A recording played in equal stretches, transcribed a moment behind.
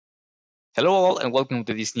Hello all and welcome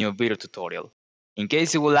to this new video tutorial. In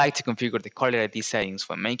case you would like to configure the caller ID settings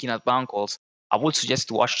when making outbound calls, I would suggest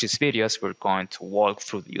to watch this video as we're going to walk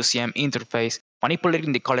through the UCM interface,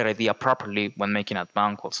 manipulating the caller ID properly when making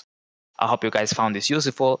outbound calls. I hope you guys found this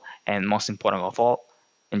useful and most important of all,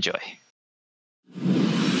 enjoy.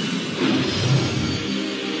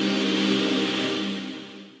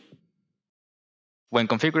 When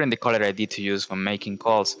configuring the caller ID to use when making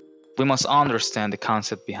calls, we must understand the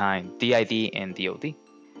concept behind DID and DOD.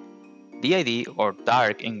 DID, or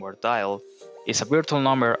Direct Inward Dial, is a virtual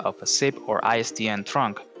number of a SIP or ISDN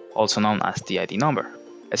trunk, also known as DID number.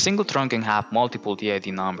 A single trunk can have multiple DID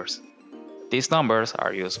numbers. These numbers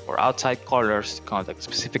are used for outside callers to contact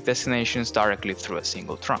specific destinations directly through a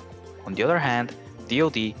single trunk. On the other hand,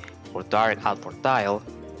 DOD, or Direct Outward Dial,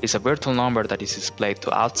 is a virtual number that is displayed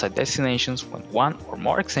to outside destinations when one or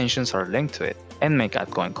more extensions are linked to it and make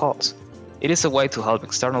outgoing calls. It is a way to help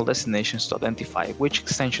external destinations to identify which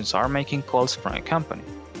extensions are making calls from a company.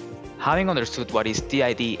 Having understood what is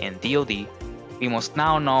DID and DOD, we must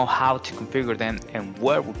now know how to configure them and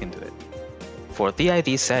where we can do it. For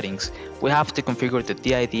DID settings, we have to configure the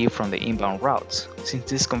DID from the inbound routes, since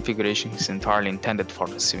this configuration is entirely intended for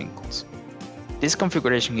receiving calls. This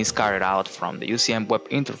configuration is carried out from the UCM web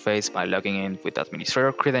interface by logging in with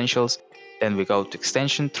administrator credentials, then we go to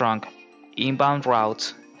extension trunk, inbound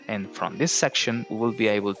routes, and from this section we will be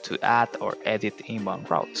able to add or edit inbound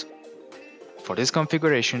routes. For this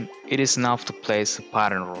configuration, it is enough to place a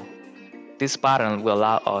pattern rule. This pattern will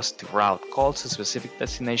allow us to route calls to specific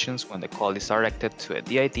destinations when the call is directed to a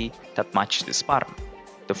DID that matches this pattern.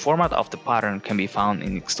 The format of the pattern can be found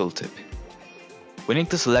in its tooltip. We need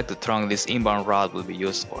to select the trunk this inbound route will be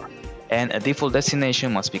used for, and a default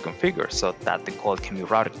destination must be configured so that the call can be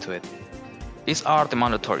routed to it. These are the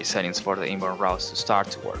mandatory settings for the inbound routes to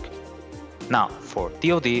start to work. Now, for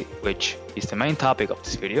DOD, which is the main topic of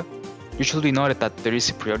this video, you should be noted that there is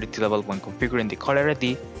a priority level when configuring the caller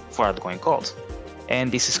ID for outgoing calls,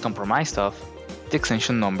 and this is comprised of the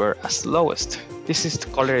extension number as the lowest. This is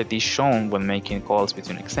the caller ID shown when making calls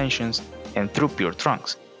between extensions and through pure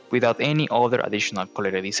trunks, without any other additional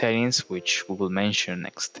caller ID settings, which we will mention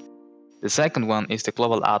next. The second one is the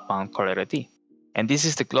global outbound caller ID, and this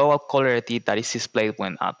is the global caller ID that is displayed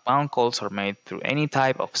when outbound calls are made through any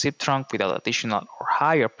type of SIP trunk without additional or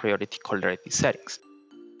higher priority caller ID settings.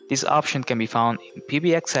 This option can be found in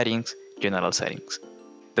PBX settings, general settings.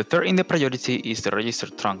 The third in the priority is the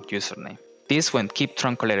registered trunk username. This when keep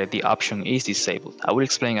trunk caller ID option is disabled. I will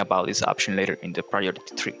explain about this option later in the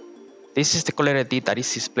priority tree. This is the caller ID that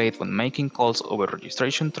is displayed when making calls over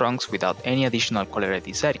registration trunks without any additional caller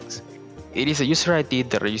ID settings. It is a user ID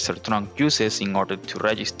the registered trunk uses in order to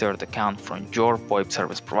register the account from your VoIP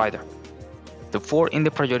service provider. The fourth in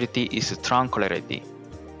the priority is the trunk caller ID.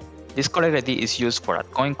 This caller ID is used for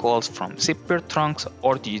outgoing calls from SIP peer trunks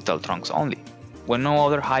or digital trunks only, when no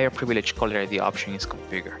other higher privilege caller ID option is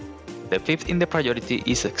configured. The fifth in the priority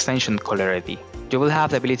is extension caller ID. You will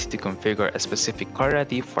have the ability to configure a specific caller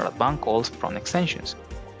ID for outbound calls from extensions.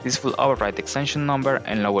 This will override the extension number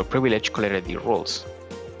and lower privilege caller ID rules.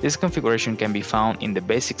 This configuration can be found in the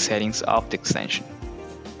basic settings of the extension.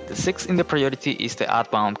 The sixth in the priority is the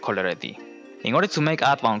outbound caller ID. In order to make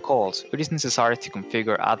outbound calls, it is necessary to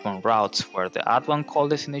configure outbound routes where the outbound call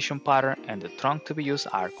destination pattern and the trunk to be used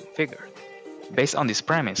are configured. Based on this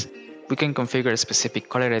premise, we can configure a specific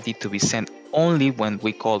caller ID to be sent only when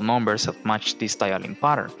we call numbers that match this dialing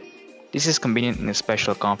pattern. This is convenient in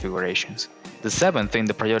special configurations. The seventh in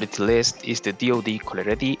the priority list is the DOD caller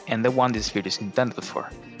ID and the one this video is intended for.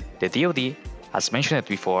 The DOD, as mentioned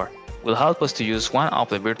before, will help us to use one of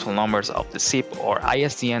the virtual numbers of the SIP or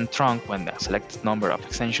ISDN trunk when the selected number of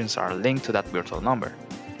extensions are linked to that virtual number.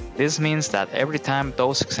 This means that every time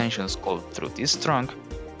those extensions call through this trunk,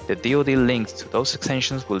 the DOD linked to those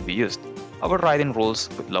extensions will be used, overriding rules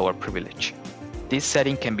with lower privilege. This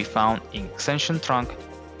setting can be found in extension trunk,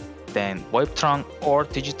 then VoIP trunk or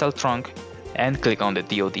digital trunk, and click on the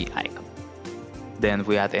DOD icon. Then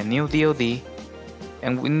we add a new DOD,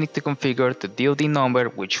 and we need to configure the DOD number,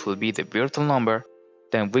 which will be the virtual number.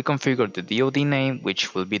 Then we configure the DOD name,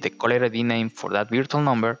 which will be the caller ID name for that virtual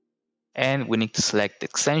number, and we need to select the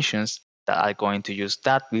extensions that are going to use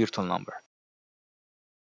that virtual number.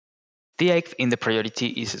 The eighth in the priority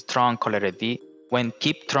is trunk caller ID when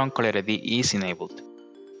keep trunk caller ID is enabled.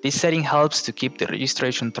 This setting helps to keep the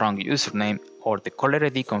registration trunk username or the caller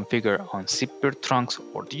ID configured on SIP peer trunks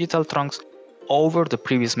or digital trunks over the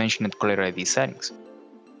previous mentioned caller ID settings.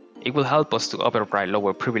 It will help us to override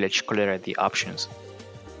lower privilege caller ID options.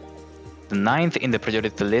 The ninth in the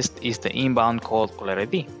priority list is the inbound call caller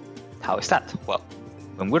ID. How is that? Well,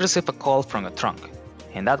 When we receive a call from a trunk,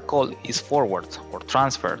 and that call is forwarded or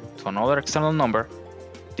transferred to another external number,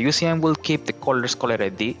 the UCM will keep the caller's caller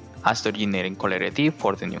ID as the originating caller ID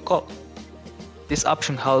for the new call. This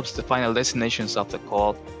option helps the final destinations of the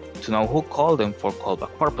call to know who called them for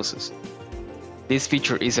callback purposes. This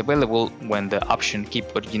feature is available when the option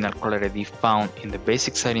Keep Original Caller ID found in the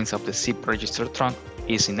basic settings of the SIP register trunk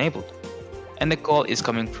is enabled, and the call is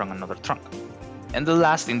coming from another trunk. And the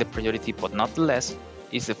last in the priority but not the least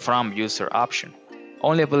is the From User option,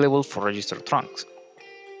 only available for registered trunks.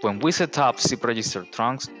 When we set up SIP registered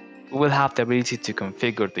trunks, we will have the ability to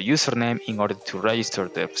configure the username in order to register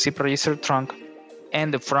the SIP registered trunk,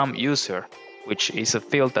 and the From User, which is a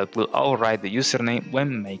field that will override the username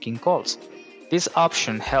when making calls. This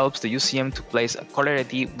option helps the UCM to place a caller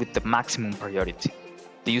ID with the maximum priority.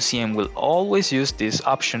 The UCM will always use this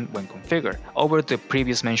option when configured over the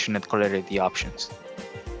previous mentioned caller ID options.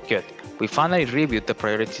 Good, we finally reviewed the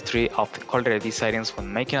priority tree of the caller ID settings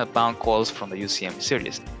when making outbound calls from the UCM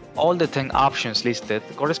series. All the 10 options listed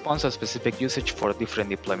correspond to a specific usage for different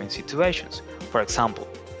deployment situations. For example,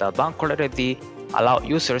 the outbound caller ID allows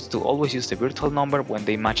users to always use the virtual number when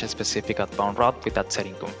they match a specific outbound route with that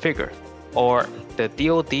setting configured. Or the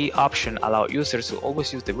DOD option allows users to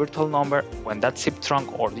always use the virtual number when that SIP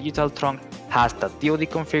trunk or digital trunk has that DOD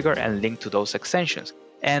configured and linked to those extensions.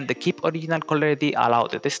 And the Keep Original Caller ID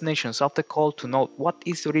allows the destinations of the call to know what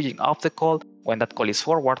is the origin of the call when that call is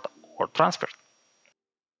forwarded or transferred.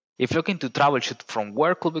 If looking to troubleshoot from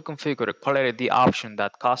where could we configure a caller ID option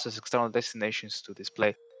that causes external destinations to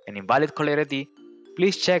display an invalid caller ID,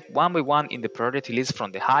 please check one by one in the priority list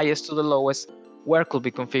from the highest to the lowest where could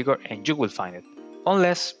be configured and you will find it,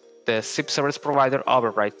 unless the SIP service provider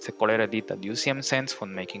overrides the caller ID that UCM sends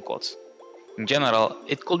when making calls. In general,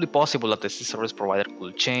 it could be possible that the SIP service provider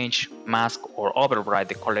could change, mask, or override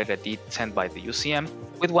the caller ID sent by the UCM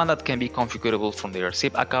with one that can be configurable from their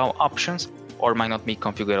SIP account options or might not be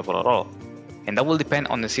configurable at all, and that will depend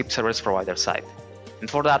on the SIP service provider side. And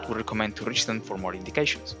for that, we recommend to reach them for more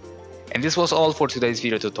indications. And this was all for today's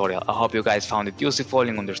video tutorial. I hope you guys found it useful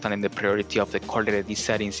in understanding the priority of the caller ID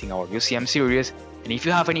settings in our UCM series. And if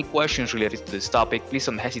you have any questions related to this topic, please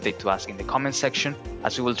don't hesitate to ask in the comment section,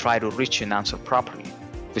 as we will try to reach you and answer properly.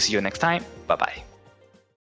 We'll see you next time. Bye bye.